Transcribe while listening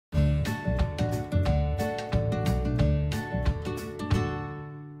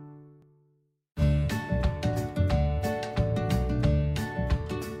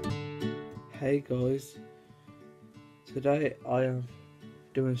Hey guys, today I am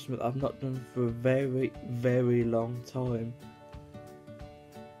doing something I've not done for a very long time.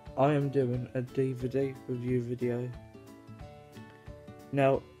 I am doing a DVD review video.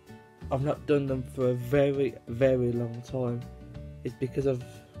 Now, I've not done them for a very long time. It's because I've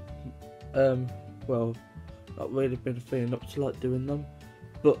well, not really been feeling up to like doing them,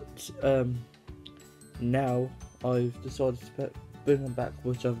 but now I've decided to bring them back,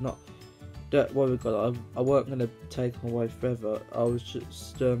 which I've not. Don't worry guys, I weren't going to take them away forever. I was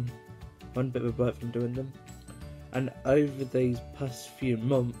just on a bit of a break from doing them. And over these past few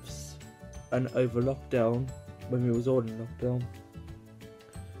months, and over lockdown, when we was all in lockdown,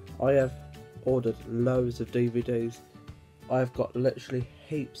 I have ordered loads of DVDs. I've got literally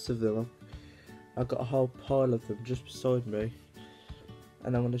heaps of them. I've got a whole pile of them just beside me.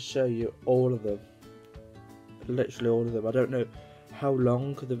 And I'm going to show you all of them. Literally all of them. I don't know how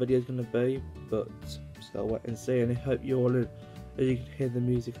long the video is going to be, but just gotta wait and see. And I hope you all, as you can hear the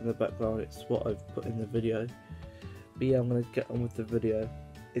music in the background, it's what I've put in the video. But yeah, I'm going to get on with the video.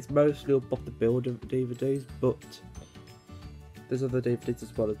 It's mostly all Bob the Builder DVDs, but there's other DVDs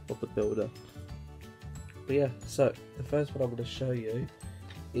as well as Bob the Builder. But yeah, so the first one I'm going to show you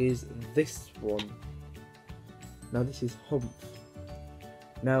is this one. Now this is Humph.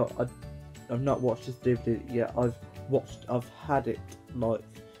 Now I've not watched this DVD yet. I've had it like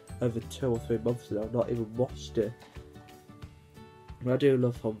over 2 or 3 months and I've not even watched it. And I do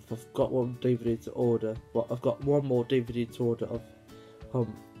love Humph. I've got one DVD to order. Well, I've got one more DVD to order of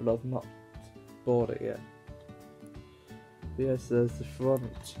Humph, but I've not bought it yet. But yes, there's the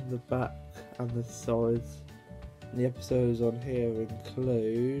front, the back, and the sides. And the episodes on here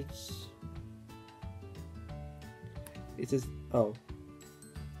includes. It says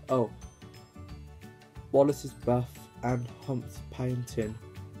Wallace's bath and Humph's painting.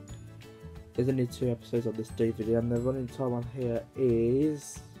 There's only 2 episodes on this DVD, and the running time on here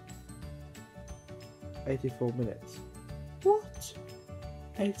is 84 minutes. What?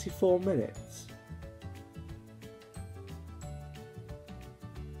 84 minutes?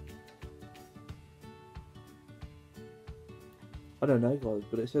 I don't know guys,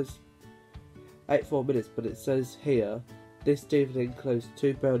 but it says 84 minutes, but it says here, this DVD includes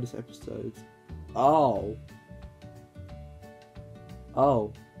 2 bonus episodes. Oh.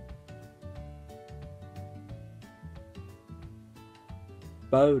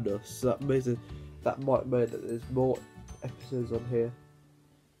 Bonus. That means that might mean that there's more episodes on here.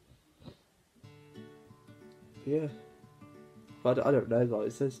 Yeah. But I don't know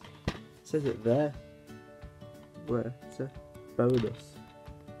guys. It says it there. Where? It says bonus.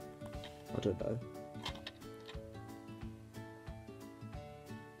 I don't know.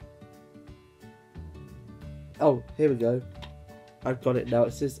 Oh, here we go. I've got it now.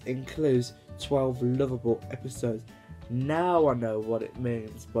 It says includes 12 lovable episodes. Now I know what it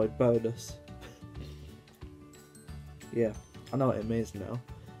means by bonus. Yeah, I know what it means now.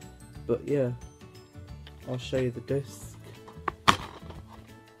 But yeah, I'll show you the disc.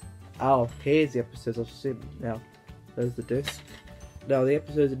 Oh, here's the episodes I've seen now. There's the disc. Now the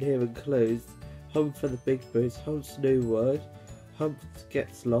episodes in here includes Humph and the Big Boots, Humph's New Word, Humph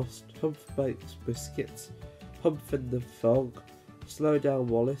Gets Lost, Humph Bakes Biscuits, Humph in the Fog, Slow Down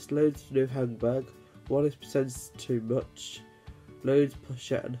Wallace, Loads New Handbag, Wallace Pretends Too Much, Loads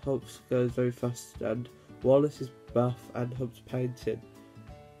Push-It and Humph's Goes Very Fast, and Wallace's Bath and Humph's Painting.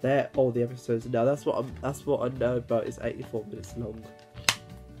 They're all the episodes. Now that's what I know about is 84 minutes long.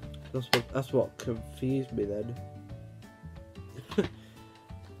 That's what confused me then. But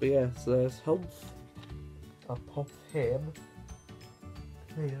yeah, so there's Humph. I'll pop him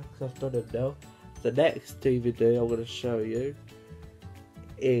here because I've done him now. The next DVD I'm going to show you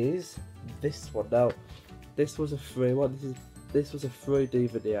is this one. Now, this was a free one. This was a free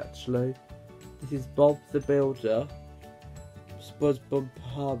DVD actually. This is Bob the Builder, SpongeBob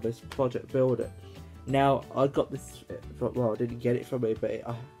Harvest Project Builder. Now, I got this. Well, I didn't get it from eBay.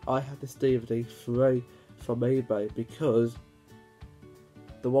 I had this DVD free from eBay because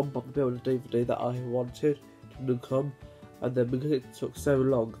the one Bob the Builder DVD that I wanted didn't come. And then because it took so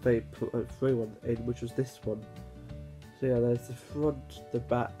long, they put a free one in, which was this one. So yeah, there's the front, the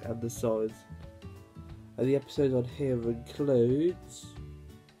back, and the sides. And the episodes on here includes.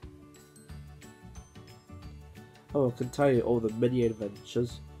 Oh, I can tell you all the mini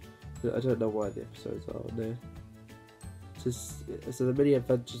adventures. I don't know why the episodes are on there. So the mini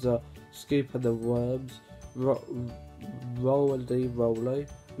adventures are Scoop and the Worms, Roll-a-Dee Rollo,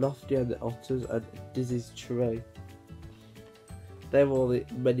 Lofty and the Otters, and Dizzy's Tree. They're all the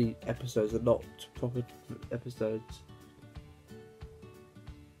mini episodes and not proper episodes.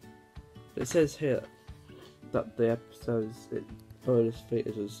 It says here that the episodes, bonus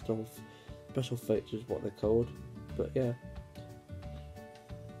features and stuff, special features, what they're called. But yeah.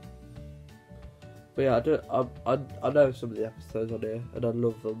 But yeah, I know some of the episodes on here, and I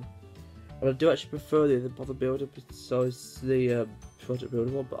love them. And I do actually prefer the bodybuilder besides the project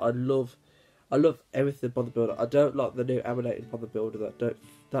builder one. But I love everything bodybuilder. I don't like the new animated bodybuilder.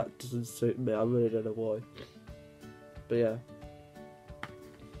 That doesn't suit me. I really don't know why. But yeah.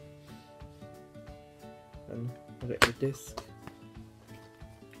 And I get the disc,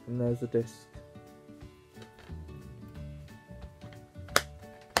 and there's the disc.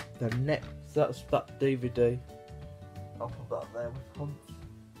 The next, that's that DVD. I'll put that there with Hunt.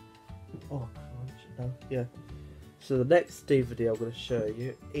 Oh, no, yeah. So the next DVD I'm going to show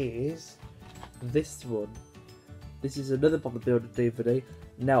you is this one. This is another bodybuilder DVD.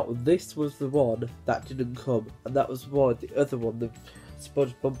 Now this was the one that didn't come, and that was why the other one, the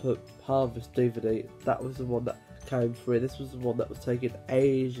Sponge Bumper Harvest DVD, that was the one that came free. This was the one that was taking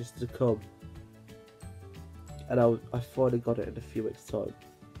ages to come, and I finally got it in a few weeks' time.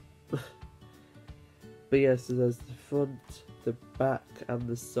 But yeah, so there's the front, the back, and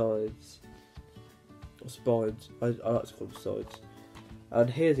the sides. Or spines. I like to call them sides.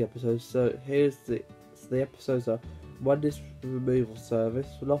 And here's the episodes. So here's the episodes are Wendy's Removal Service,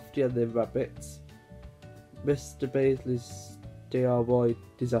 Lofty and the Rabbits, Mr. Beasley's DIY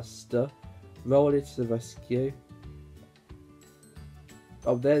Disaster, Rolling to the Rescue.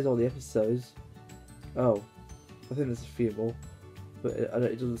 Oh, there's all the episodes. Oh, I think there's a few more, but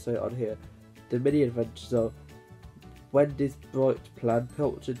it doesn't say it on here. The mini adventures are Wendy's Bright Plan,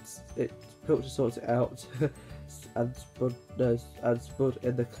 Pilcher sorts it out, and Spud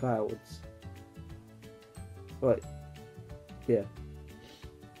in the Clouds. Right, yeah.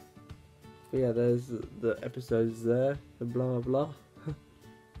 But yeah, there's the episodes there, and blah blah blah.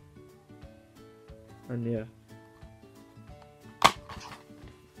 And yeah.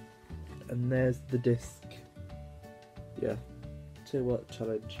 And there's the disc. Yeah. 2-work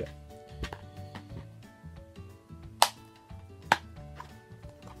challenge, yeah.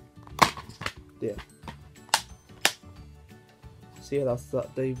 Yeah. So yeah, that's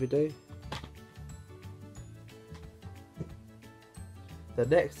that DVD. The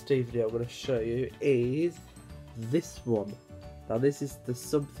next DVD I'm going to show you is this one. Now this is the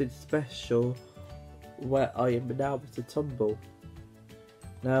Something Special where I am now Mr. Tumble.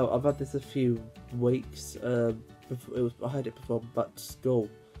 Now I've had this a few weeks. I had it before I went back to school.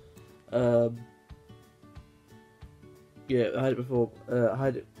 Yeah, I had it before. I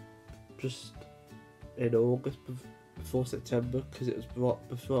had it just in August before September because it was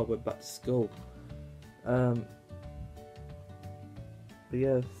before I went back to school. But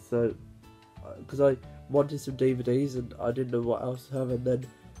yeah, so because I wanted some DVDs and I didn't know what else to have, and then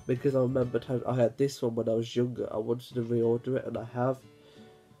because I remembered how I had this one when I was younger, I wanted to reorder it, and I have.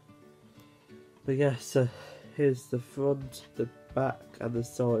 But yeah, so here's the front, the back, and the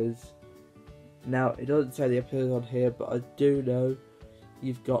sides. Now it doesn't say the episodes on here, but I do know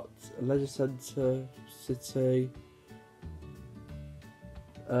you've got Leisure Centre, City.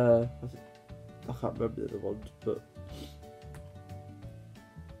 I can't remember the other ones, but.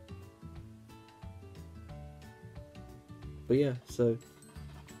 But yeah, so,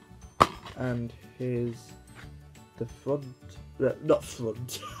 and here's the front, not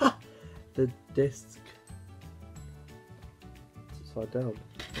front, the disc, it's upside down.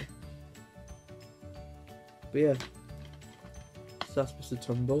 But yeah, so that's Mr.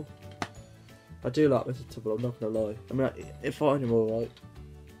 Tumble. I do like Mr. Tumble, I'm not gonna lie. I mean, I find him alright,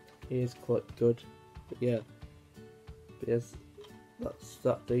 he is quite good, but yeah. But yes, that's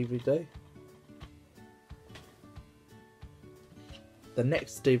that DVD. The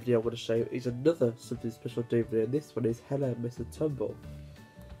next DVD I'm going to show you is another Something Special DVD, and this one is Hello Mr. Tumble.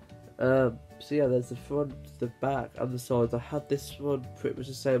 So yeah, there's the front, the back, and the sides. I had this one pretty much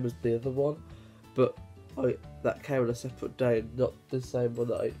the same as the other one, but that came on a separate day, not the same one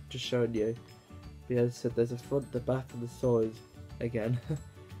that I just shown you. But yeah, as I said, there's the front, the back, and the sides again.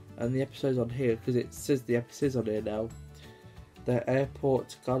 And the episodes on here, because it says the episodes on here now. The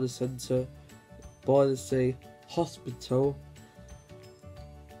airport, garden centre, by the sea, hospital,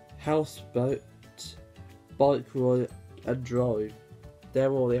 houseboat, bike ride, and drive.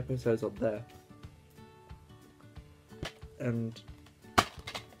 They're all the episodes on there. And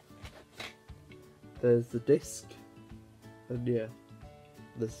there's the disc. And yeah,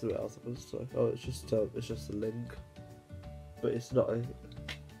 this is what else I was saying. Oh, it's just a link, but it's not a.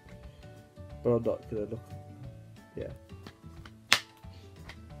 But I'm not gonna look. Yeah.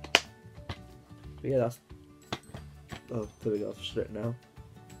 But yeah, that's. Oh, there we go. I've shut it now.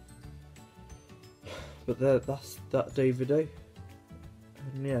 But that's that DVD.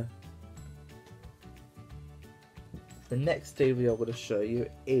 And yeah. The next DVD I'm going to show you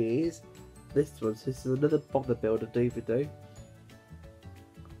is this one. So this is another bodybuilder DVD.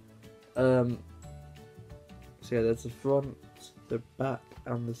 So yeah, there's the front, the back,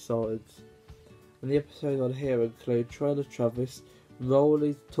 and the sides. And the episodes on here include Trailer Travis,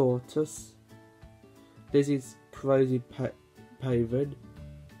 Rolly's Tortoise, Lizzie's Crazy Paving,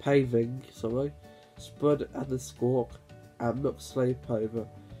 Spud and the Squawk, and Muck's Sleepover.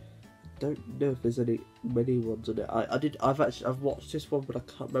 Don't know if there's many ones on it. I've watched this one, but I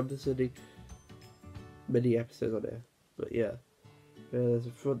can't remember if there's many episodes on it. But yeah, there's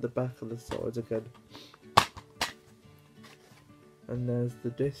the front, the back, and the sides again. And there's the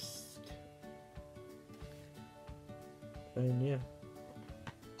disc. And yeah.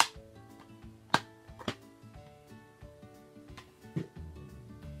 So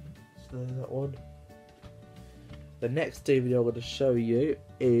there's that one. The next DVD I'm going to show you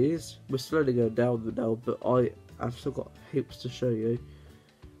is, we're slowly going down now, but I've still got heaps to show you,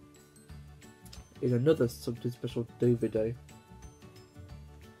 is another Something Special DVD.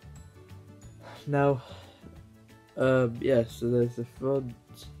 Now, yeah, so there's the front,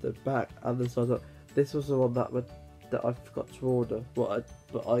 the back, and the sides. This was the one that I forgot to order, but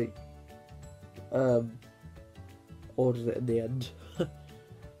I ordered it in the end.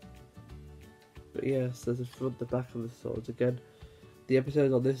 But yes, there's the front, the back, and the sides again. The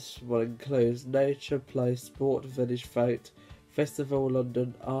episodes on this one includes Nature, Play, Sport, Village, Fate, Festival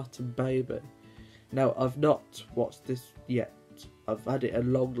London, Art and Baby. Now, I've not watched this yet. I've had it a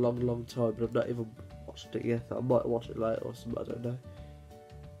long time, but I've not even watched it yet. I might watch it later or something, I don't know.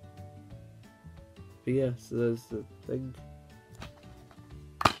 But yeah, so there's the thing.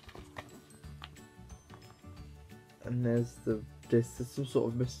 And there's there's some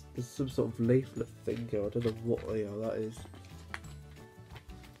sort of leaflet thing here. I don't know what the hell that is.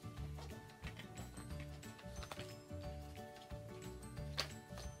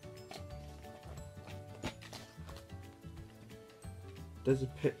 There's a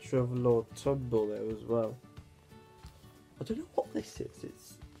picture of Lord Tumble there as well. I don't know what this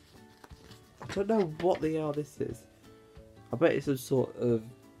is. I don't know what the hell this is. I bet it's some sort of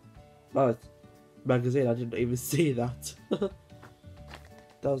magazine. I didn't even see that.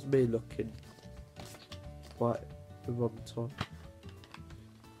 That was me looking quite the wrong time.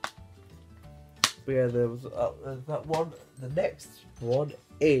 But yeah, there's that one. The next one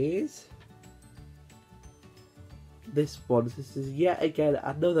is this one. This is yet again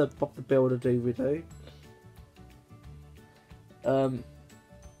another Bob the Builder DVD.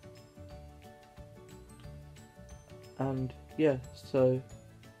 And yeah, so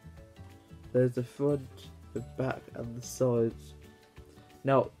there's the front, the back, and the sides.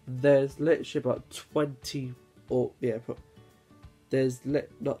 Now, there's literally about 20, or yeah, there's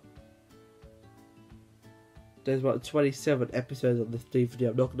about 27 episodes on this DVD.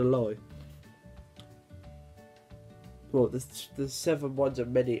 I'm not gonna lie. Well, there's 7 ones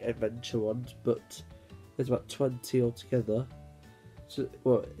and many adventure ones, but there's about 20 altogether. So,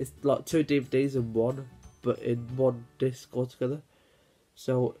 well, it's like 2 DVDs in one, but in one disc altogether.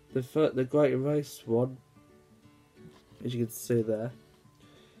 So the Great Race one, as you can see there,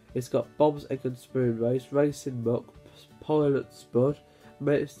 it's got Bob's Egg and Spoon Race, Racing Muck, Pilot Spud,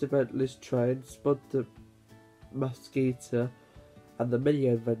 Mr. Bentley's Train, Spud the Mosquito, and the mini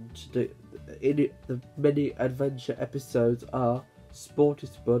adventure episodes are Sporty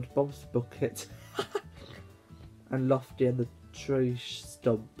Spud, Bob's Bucket, and Lofty and the Tree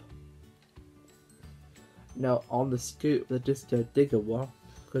Stump. Now on the Scoop the Disco Digger one,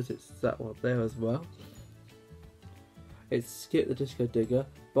 because it's that one there as well, it's Scoop the Disco Digger,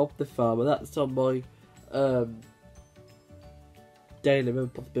 Bob the Farmer. That's on my Daily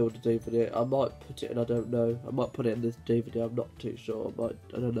Bob the Builder DVD. I might put it in, I don't know. I might put it in this DVD, I'm not too sure.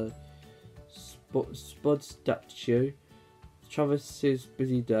 I don't know. Spud's Statue, Travis's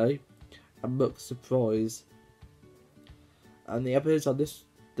Busy Day, and Muck's Surprise. And the episodes on this,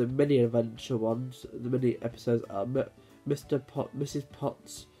 the mini adventure ones, the mini episodes are Mrs.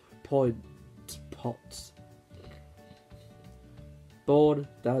 Potts, Potts, Born,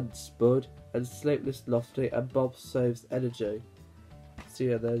 Dan Spud, and Sleepless Lofty, and Bob Saves Energy. So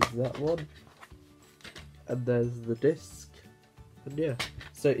yeah, there's that one, and there's the disc, and yeah.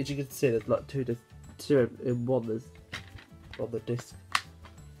 So as you can see, there's like two in one. There's on the disc.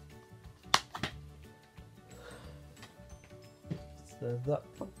 So there's that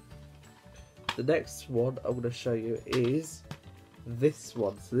one. The next one I'm going to show you is this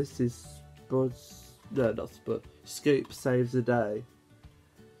one. So this is Scoop Saves the Day.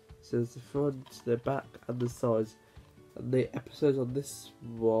 So there's the front, the back, and the sides. And the episodes on this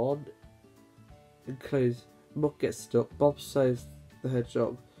one includes Muck gets stuck, Bob saves the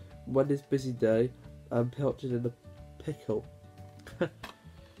hedgehog, Wendy's busy day, and Pilchard in a pickle.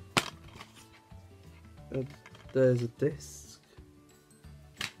 And there's a disc.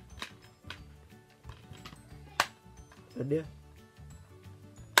 And yeah.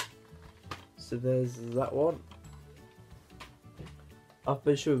 So there's that one. I've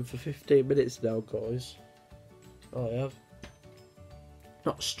been showing for 15 minutes now, guys. I have.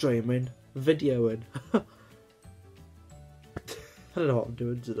 Not streaming, videoing. I don't know what I'm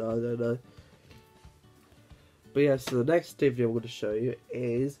doing today, I don't know. But yeah, so the next DVD I'm going to show you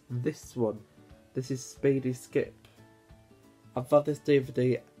is this one. This is Speedy Skip. I've had this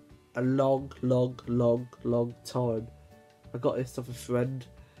DVD a long time. I got this off a friend,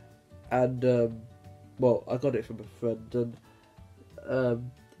 and well, I got it from a friend, and I've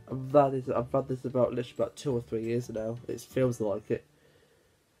had this about literally about 2 or 3 years now. It feels like it.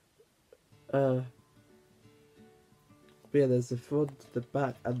 But yeah, there's the front, the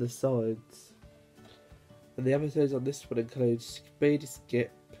back, and the sides. And the episodes on this one include Speedy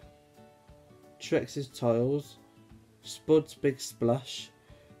Skip, Trix's Tiles, Spud's Big Splash,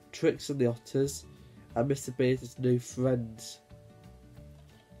 Trix and the Otters, and Mr. Bean's New Friends.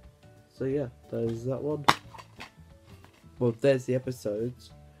 So yeah, there's that one. Well, there's the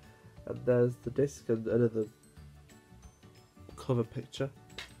episodes, and there's the disc and another cover picture.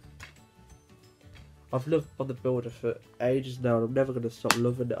 I've loved Bob the Builder for ages now, and I'm never going to stop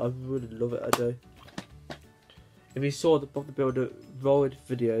loving it. I really love it, I do. If you saw the Bob the Builder Roid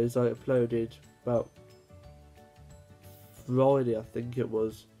videos I uploaded about Friday, I think it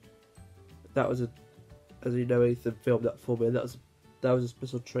was. That was as you know, Ethan filmed that for me. That was a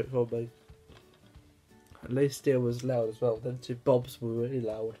special treat for me. At least Steele was loud as well. Then 2 Bobs were really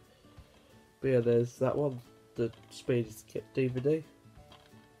loud. But yeah, there's that one, the Speedy Skip DVD.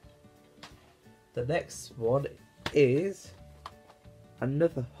 The next one is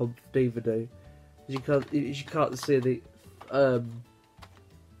another Humph DVD. You can't see the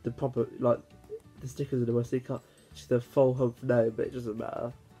proper, like, the stickers in the West. You can't see the full Humph name, but it doesn't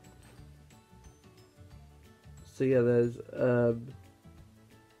matter. So yeah, there's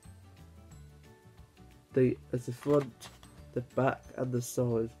the front, the back, and the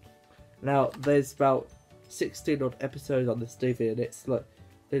side. Now there's about 16 odd episodes on this DVD, and it's like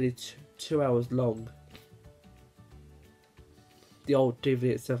nearly 2 hours long. The old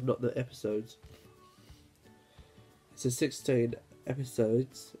DVD itself, not the episodes. So 16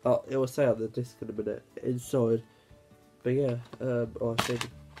 episodes. Oh, it will say on the disc in a minute inside. But yeah, I think.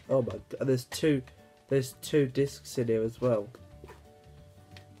 Oh my god, and there's two discs in here as well.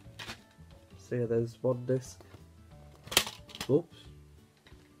 So yeah, there's one disc. Oops.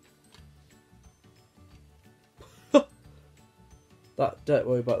 Don't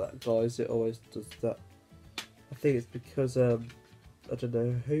worry about that, guys. It always does that. I think it's because I don't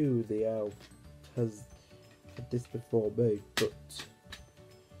know who the owl has had this before me, but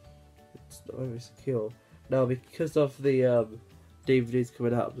it's not very secure. Now, because of the DVDs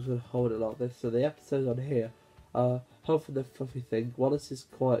coming out, I'm just going to hold it like this. So the episodes on here are Humph and the Fluffy Thing, Wallace's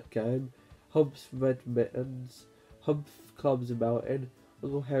Quiet Game, Humph's Red Mittens, Humph Climbs a Mountain,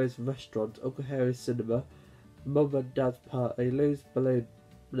 Uncle Harry's Restaurant, Uncle Harry's Cinema, Mum and Dad's Party, Lou's Ballet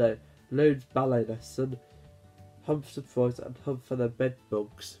Lesson, Humph Surprise, and Humph and the Bed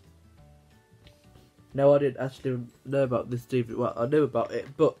Bugs. Now, I didn't actually know about this DVD. Well, I knew about it,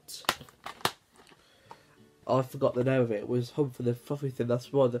 but I forgot the name of it. It was Humph and the Fluffy Thing.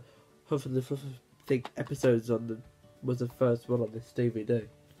 That's why the Humph and the Fluffy Thing episodes was the first one on this DVD.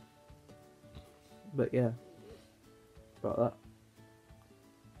 But yeah, about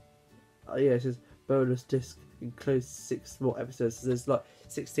that. Yeah, it says bonus disc includes 6 more episodes. So there's like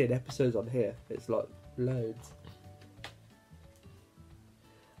 16 episodes on here. It's like loads.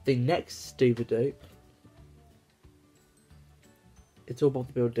 The next DVD, it's all Bob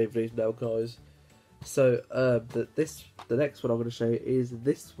the Builder DVDs now, guys. So the next one I'm going to show you is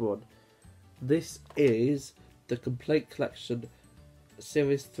this one. This is the complete collection,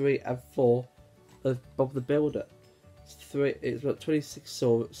 series 3 and 4 of Bob the Builder. It's about 26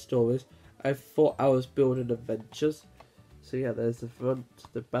 stories and 4 hours building adventures. So yeah, there's the front,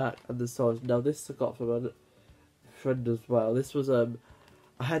 the back, and the sides. Now this I got from a friend as well. This was I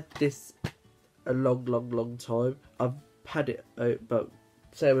had this a long time. I've had it about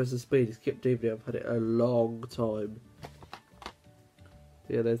same as the Speedy Skip DVD. I've had it a long time.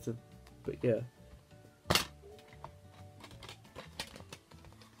 Yeah, but yeah,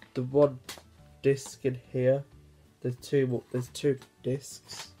 the one disc in here. There's two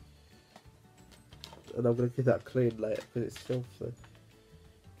discs. and I'm going to keep that clean later because it's filthy.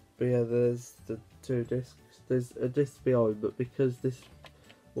 But yeah, there's the 2 discs. There's a disc behind, but because this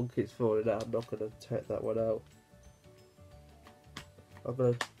one keeps falling out, I'm not going to take that one out. I'm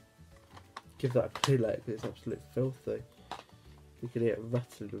going to give that a clean later because it's absolutely filthy. You can hear it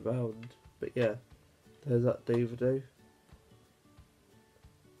rattling around. But yeah, there's that DVD.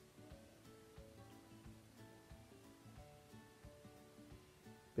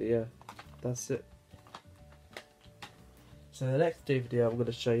 But yeah, that's it. So the next DVD I'm going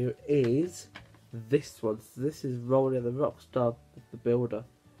to show you is this one. So this is Rolling the Rockstar, the Builder.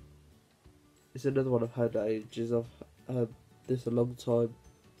 It's another one I've had ages. I've had this a long time.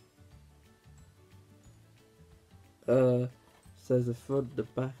 So there's the front, the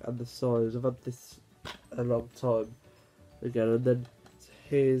back and the sides. I've had this a long time again, and then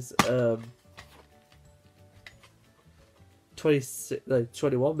here's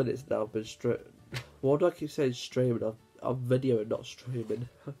 21 minutes now. I've been why do I keep saying streaming? I'm videoing, not streaming.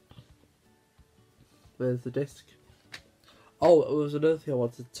 There's the disc. Oh, it was another thing I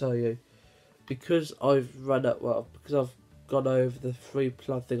wanted to tell you. Because I've run out, because I've gone over the free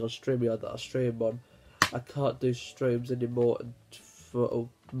plan thing on StreamYard that I stream on, I can't do streams anymore for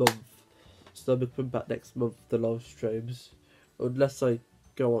a month. So I'm coming back next month, the live streams. Unless I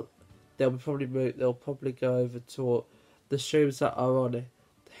go on, they'll probably go over to the streams that are on it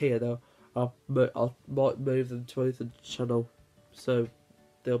here. I might move them to another channel, so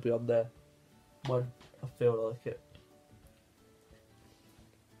they'll be on there when I feel like it.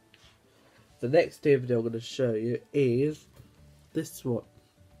 The next DVD I'm going to show you is this one.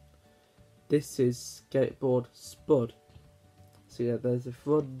 This is Skateboard Spud. So yeah, there's the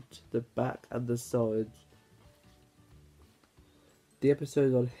front, the back and the sides. The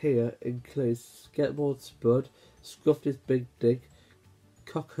episodes on here include Skateboard Spud, Scruffy's Big Dig,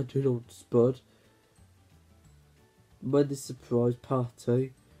 Cockadoodle Spud, Monday Surprise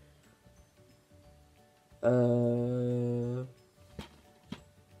Party,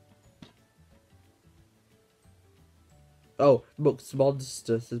 oh, Muck's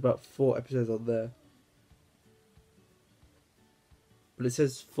Monsters. There's about 4 episodes on there, but it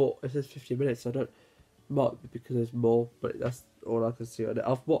says 50 minutes. So I don't. Might be because there's more, but that's all I can see on it.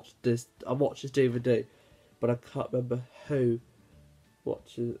 I've watched this DVD, but I can't remember who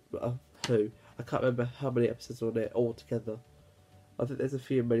watches who. I can't remember how many episodes on it altogether. I think there's a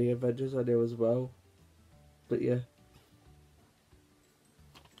few mini Avengers on there as well. But yeah.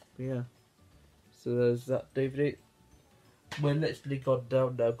 So there's that DVD. We're literally gone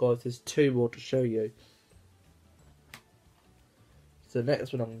down now, guys. There's 2 more to show you. So the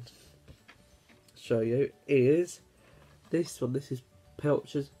next one I'm going to show you is this one. This is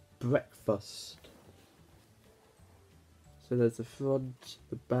Pelcher's Breakfast. So there's the front,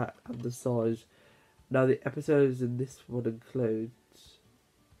 the back and the sides. Now the episodes in this one include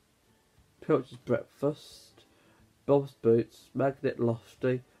Pelcher's Breakfast, Bob's Boots, Magnet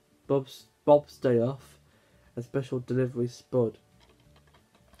Lofty, Bob's Day Off, and Special Delivery Spud.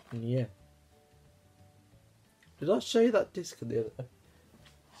 And yeah. Did I show you that disc in the other?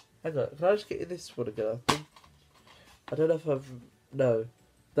 Hang on, can I just get you this one again? I don't know if I've... No.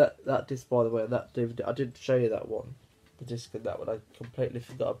 That disc, by the way, and that DVD, I didn't show you that one. The disc in that one, I completely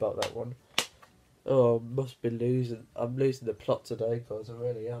forgot about that one. Oh, I must be losing... I'm losing the plot today, guys, I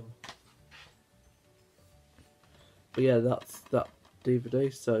really am. But yeah, that's that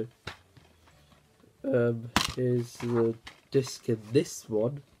DVD, so... here's the disc in this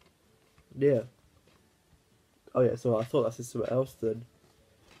one. Yeah. Oh yeah, so I thought that's something else then.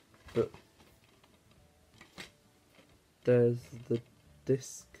 But there's the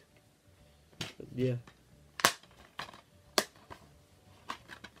disc. Yeah.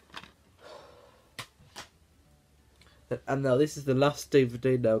 And now this is the last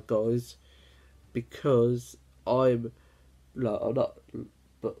DVD now, guys, because I'm not,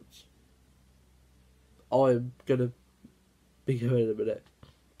 but I'm gonna be going in a minute.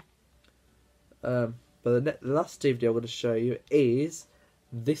 But the last DVD I'm going to show you is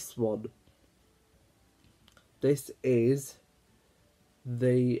this one. This is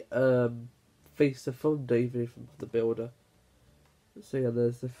the Feast of Fun DVD from the Builder. So yeah,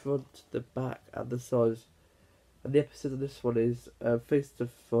 there's the front, the back, and the sides. And the episode of this one is Feast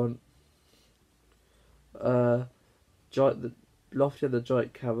of Fun. Lofty and the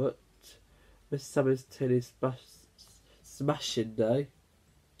Giant Carrot, Miss Sammy's Tinny Smashing Day,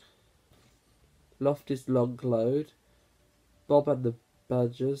 Lofty's Long Load, Bob and the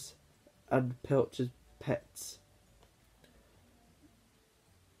Badgers, and Pelcher's Pets.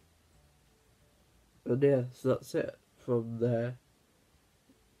 And yeah, so that's it from there.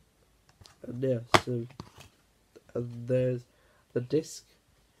 And yeah, so and there's the disc.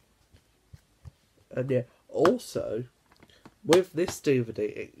 And yeah, also with this DVD,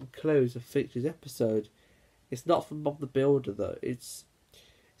 it includes a features episode. It's not from Bob the Builder though. It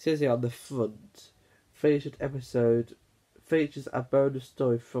says here on the front, featured episode features a bonus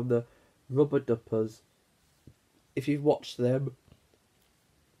story from the Rubber Duppers. If you've watched them,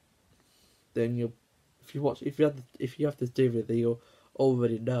 then if you have this DVD, you'll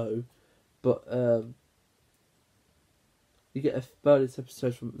already know. But you get a bonus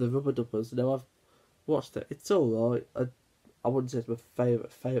episode from the Rubber Duppers. Now I've watched it. It's alright. I wouldn't say it's my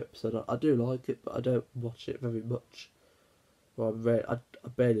favourite episode. I do like it, but I don't watch it very much. Well, I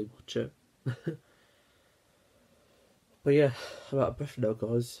barely watch it. But yeah, I'm out of breath now,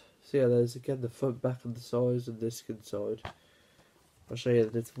 guys. So yeah, there's again the front, back, and the sides, and disc inside. I'll show you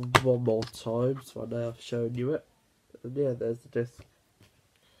this one more time, so I know I've shown you it. And yeah, there's the disc.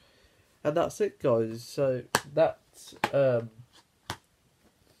 And that's it, guys. So that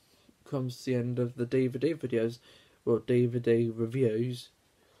comes to the end of the DVD videos, or DVD reviews.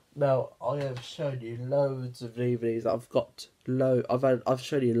 Now I have shown you loads of DVDs. I've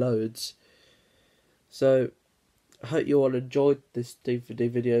shown you loads. So I hope you all enjoyed this DVD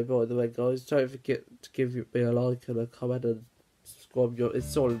video. By the way, guys, don't forget to give me a like and a comment and subscribe.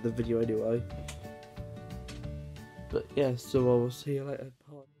 It's all in the video anyway. But yeah, so I will see you later.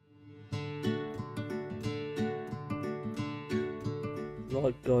 Bye.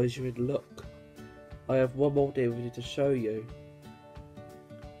 Right, guys, you're in luck. I have one more DVD to show you.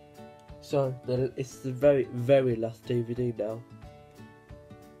 So it's the very, very last DVD now,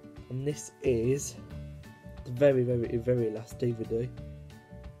 and this is the very, very, very last DVD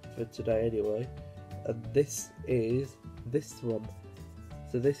for today anyway. And this is this one.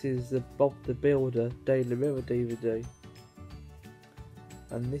 So this is the Bob the Builder Daily Mirror DVD,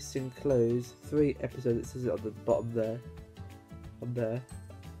 and this includes 3 episodes. It says it on the bottom there. On there.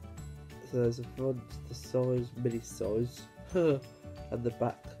 So there's the front, the size, mini size, and the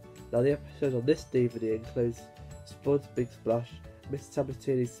back. Now the episode on this DVD includes Spud's Big Splash, Miss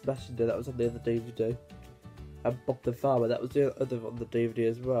Sabatini's Smashing Day, that was on the other DVD, and Bob the Farmer, that was the other on the DVD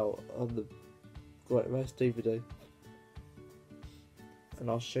as well, on the Great Race DVD. And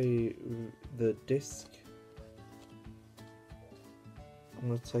I'll show you the disc. I'm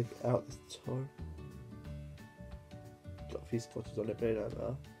going to take it out this time. Got a few scotches on it, but I don't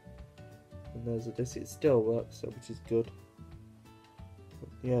know. And there's a disc, it still works, so which is good.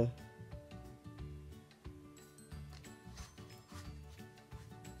 Yeah.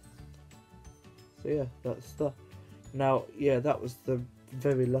 So yeah, that's that. Now, yeah, that was the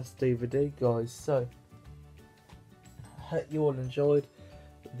very last DVD, guys. So, I hope you all enjoyed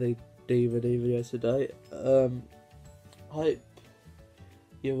the DVD video today. Hope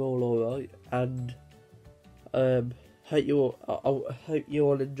you're all alright, and hope you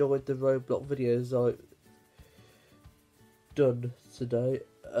all enjoyed the Roblox videos I've done today.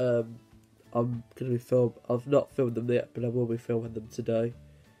 I'm gonna be I've not filmed them yet, but I will be filming them today.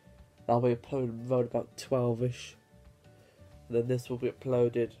 I'll be uploading around about 12ish, and then this will be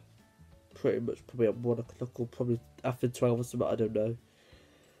uploaded pretty much probably at 1 o'clock or probably after 12 or something, I don't know.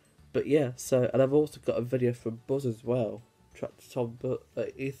 But yeah, so, and I've also got a video from Buzz as well. Tractor Tom, but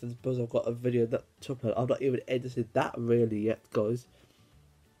Ethan's Buzz, I've got a video that I've not even edited that really yet, guys.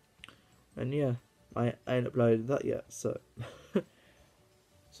 And yeah, I ain't uploaded that yet, so.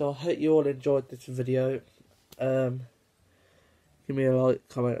 So I hope you all enjoyed this video. Give me a like,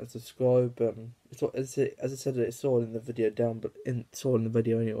 comment, and subscribe. It's all, as I said, it's all in the video down, but it's all in the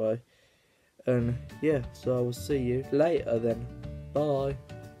video anyway. And yeah, so I will see you later then. Bye.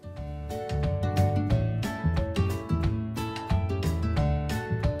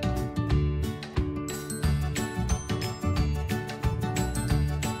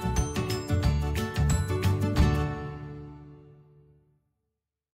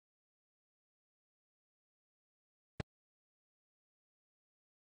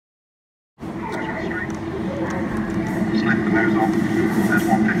 Slip the nose off, there's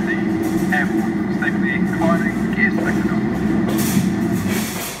 150, airborne, stably inclining, gear selected on.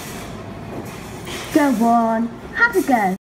 Go on, have a go.